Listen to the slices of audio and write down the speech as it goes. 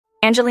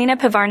Angelina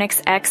Pivarnick's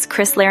ex,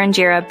 Chris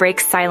Larangeira,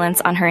 breaks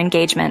silence on her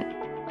engagement.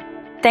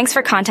 Thanks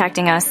for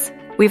contacting us.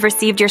 We've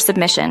received your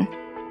submission.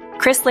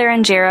 Chris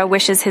Larangeira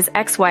wishes his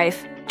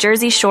ex-wife,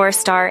 Jersey Shore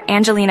star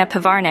Angelina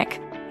Pivarnick,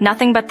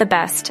 nothing but the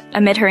best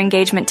amid her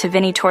engagement to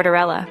Vinnie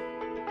Tortorella.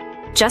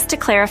 Just to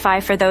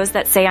clarify for those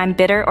that say I'm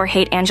bitter or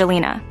hate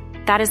Angelina,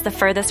 that is the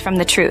furthest from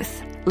the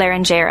truth.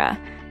 Larangeira,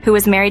 who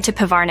was married to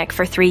Pivarnick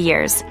for 3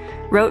 years,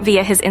 wrote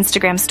via his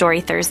Instagram story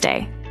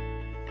Thursday.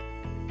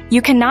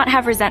 "You cannot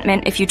have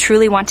resentment if you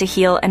truly want to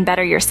heal and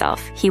better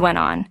yourself," he went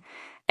on,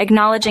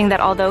 acknowledging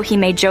that although he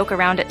may joke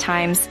around at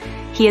times,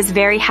 he is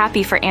very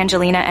happy for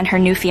Angelina and her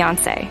new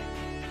fiancé.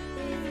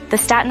 The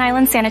Staten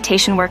Island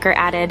sanitation worker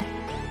added,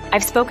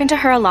 "I've spoken to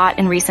her a lot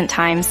in recent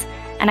times,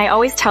 and I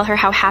always tell her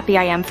how happy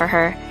I am for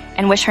her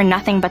and wish her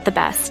nothing but the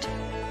best."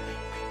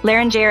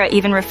 Larangeira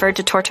even referred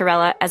to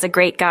Tortorella as a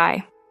great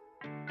guy.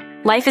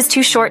 "Life is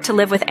too short to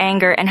live with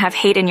anger and have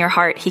hate in your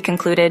heart," he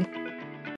concluded.